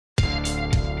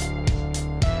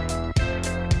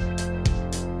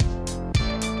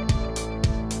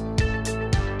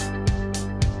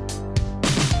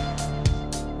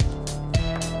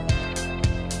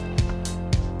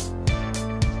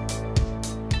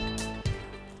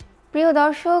প্রিয়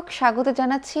দর্শক, স্বাগত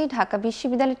জানাচ্ছি ঢাকা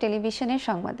বিশ্ববিদ্যালয় টেলিভিশনের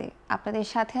সংবাদে। আপনাদের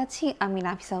সাথে আছি আমি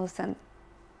নাফিসা হোসেন।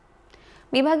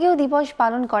 বিভাগীয় দিবস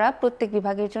পালন করা প্রত্যেক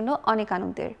বিভাগের জন্য অনেক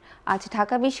আনন্দের। আজ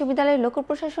ঢাকা বিশ্ববিদ্যালয়ের লোক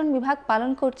প্রশাসন বিভাগ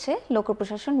পালন করছে লোক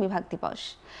প্রশাসন বিভাগ দিবস।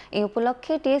 এই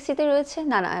উপলক্ষে টিএসসিতে রয়েছে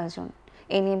নানা আয়োজন।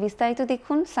 এ নিয়ে বিস্তারিত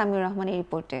দেখুন সামিউর রহমানের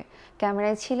রিপোর্টে।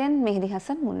 ক্যামেরায় ছিলেন মেহেদি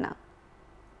হাসান মুন্না।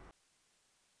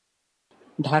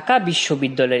 ঢাকা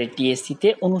বিশ্ববিদ্যালয়ের টিএসসিতে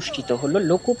অনুষ্ঠিত হলো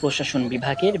লোক প্রশাসন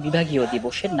বিভাগের বিভাগীয়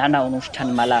দিবসের নানা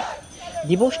অনুষ্ঠানমালা।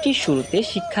 দিবসটির শুরুতে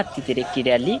শিক্ষার্থীদের একটি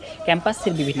র্যালি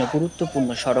ক্যাম্পাসের বিভিন্ন গুরুত্বপূর্ণ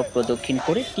সড়ক প্রদক্ষিণ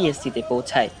করে টিএসসিতে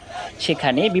পৌঁছায়।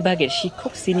 সেখানে বিভাগের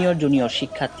শিক্ষক, সিনিয়র জুনিয়র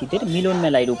শিক্ষার্থীদের মিলন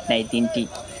মেলায় রূপ নেয় দিনটি।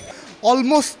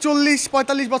 অলমোস্ট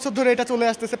 40-45 বছর ধরে এটা চলে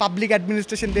আসতেছে পাবলিক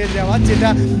অ্যাডমিনিস্ট্রেশন ডে যাওয়া, যেটা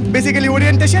বেসিক্যালি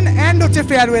ওরিয়েন্টেশন অ্যান্ড হচ্ছে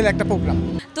ফেয়ারওয়েল একটা প্রোগ্রাম।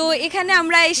 তো এখানে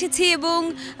আমরা এসেছি এবং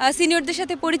সিনিয়রদের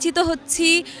সাথে পরিচিত হচ্ছি,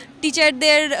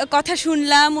 টিচারদের কথা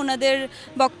শুনলাম, ওনাদের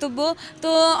বক্তব্য। তো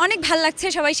অনেক ভালো লাগছে,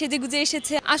 সবাই সেজেগুজে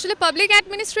এসেছে। আসলে পাবলিক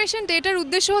অ্যাডমিনিস্ট্রেশন ডেটার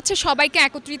উদ্দেশ্য হচ্ছে সবাইকে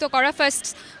একত্রিত করা,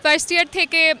 ফার্স্ট ইয়ার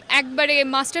থেকে একবারে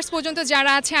মাস্টার্স পর্যন্ত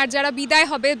যারা আছে আর যারা বিদায়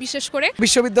হবে, বিশেষ করে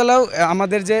বিশ্ববিদ্যালয়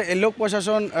আমাদের যে লোক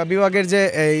প্রশাসন বিভাগের যে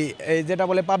যেটা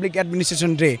বলে পাবলিক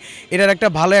অ্যাডমিনিস্ট্রেশন ডে, এটার একটা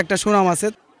ভালো একটা সুনাম আছে।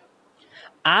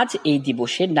 আজ এই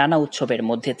দিবসে নানা উৎসবের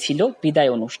মধ্যে ছিল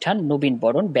বিদায় অনুষ্ঠান, নবীন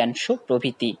বরণ, ব্যান্ড শো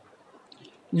প্রভৃতি।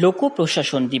 লোক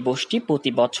প্রশাসন দিবসটি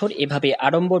প্রতি বছর এভাবে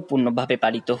আড়ম্বরপূর্ণভাবে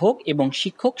পালিত হোক এবং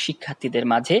শিক্ষক শিক্ষার্থীদের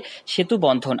মাঝে সেতু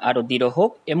বন্ধন আরো দৃঢ়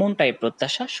হোক, এমনটাই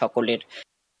প্রত্যাশা সকলের।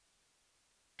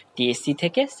 টিএসসি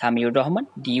থেকে সামিউর রহমান,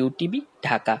 ডিইউটিভি,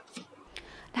 ঢাকা।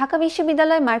 ঢাকা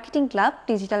বিশ্ববিদ্যালয় মার্কেটিং ক্লাব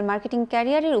ডিজিটাল মার্কেটিং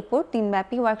ক্যারিয়ারের উপর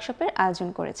দিনব্যাপী ওয়ার্কশপের আয়োজন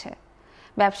করেছে।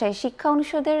 ব্যবসায়ী শিক্ষা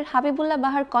অনুষদের হাবিবুল্লাহ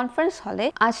বাহার কনফারেন্স হলে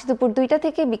আজ দুপুর 2টা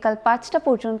থেকে বিকাল 5টা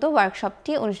পর্যন্ত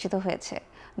ওয়ার্কশপটি অনুষ্ঠিত হয়েছে।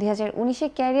 2019-এ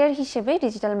ক্যারিয়ার হিসেবে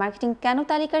ডিজিটাল মার্কেটিং কেন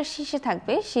তালিকার শীর্ষে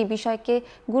থাকবে সেই বিষয়কে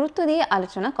গুরুত্ব দিয়ে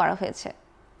আলোচনা করা হয়েছে।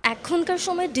 এখনকার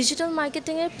সময় ডিজিটাল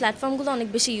মার্কেটিংয়ের প্ল্যাটফর্মগুলো অনেক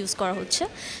বেশি ইউজ করা হচ্ছে,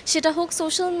 সেটা হোক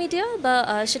সোশ্যাল মিডিয়া বা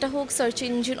সেটা হোক সার্চ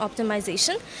ইঞ্জিন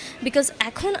অপটিমাইজেশন। বিকজ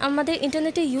এখন আমাদের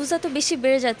ইন্টারনেটে ইউজ এত বেশি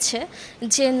বেড়ে যাচ্ছে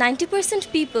যে 90%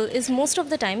 people is most of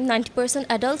the time, 90%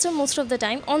 adults R most of the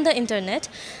time on the internet.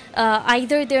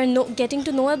 Either they are getting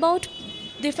to know about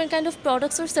different kind of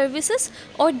products or services,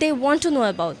 or they want to know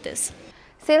about this.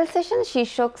 Sell session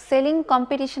শীর্ষক selling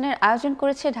কম্পিটিশনের আয়োজন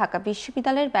করেছে ঢাকা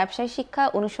বিশ্ববিদ্যালয়ের ব্যবসায় শিক্ষা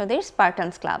অনুষদের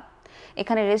Spartans club.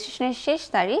 এখানে রেজিস্ট্রেশনের শেষ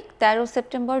তারিখ 13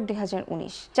 সেপ্টেম্বর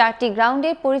 2019। 4টি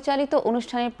গ্রাউন্ডে পরিচালিত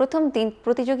অনুষ্ঠানের প্রথম দিন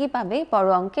প্রতিযোগী পাবে বড়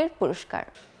অঙ্কের পুরস্কার।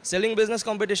 সেলিং বিজনেস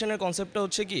কম্পিটিশনের কনসেপ্টটা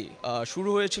হচ্ছে কি, শুরু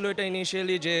হয়েছিল এটা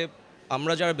ইনিশিয়ালি যে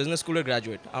আমরা যারা বিজনেস স্কুলের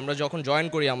গ্র্যাজুয়েট, আমরা যখন জয়েন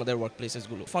করি আমাদের ওয়ার্ক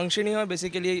প্লেসেসগুলো, ফাংশনই হয়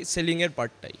বেসিক্যালি সেলিংয়ের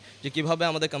পার্টটাই, যে কীভাবে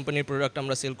আমাদের কোম্পানির প্রোডাক্ট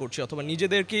আমরা সেল করছি অথবা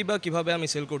নিজেদেরকেই বা কীভাবে আমি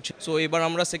সেল করছি। সো এবার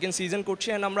আমরা সেকেন্ড সিজন করছি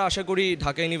অ্যান্ড আমরা আশা করি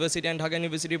ঢাকা ইউনিভার্সিটি অ্যান্ড ঢাকা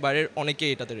ইউনিভার্সিটির বাইরের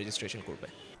অনেকেই এটাতে রেজিস্ট্রেশন করবে।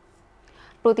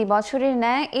 প্রতি বছরের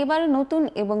ন্যায় এবারও নতুন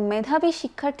এবং মেধাবী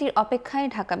শিক্ষার্থীর অপেক্ষায়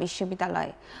ঢাকা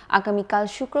বিশ্ববিদ্যালয়। আগামীকাল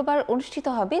শুক্রবার অনুষ্ঠিত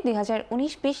হবে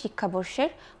 2019-20 শিক্ষাবর্ষের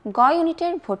গ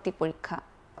ইউনিটের ভর্তি পরীক্ষা।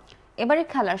 এবারে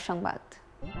খেলার সংবাদ।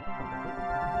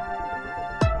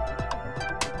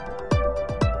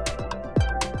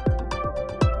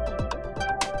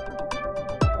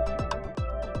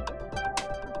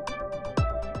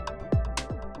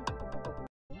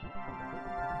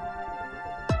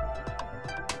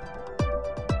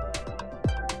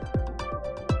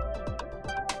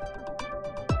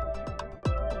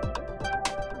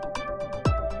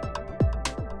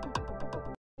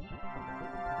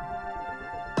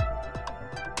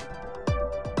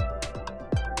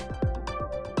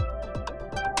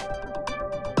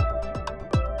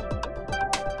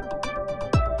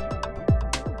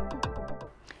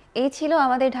 এই ছিল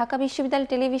আমাদের ঢাকা বিশ্ববিদ্যালয়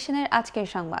টেলিভিশনের আজকের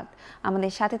সংবাদ।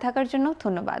 আমাদের সাথে থাকার জন্য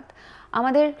ধন্যবাদ।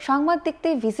 আমাদের সংবাদ দেখতে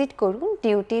ভিজিট করুন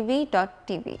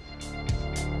DUTV.tv।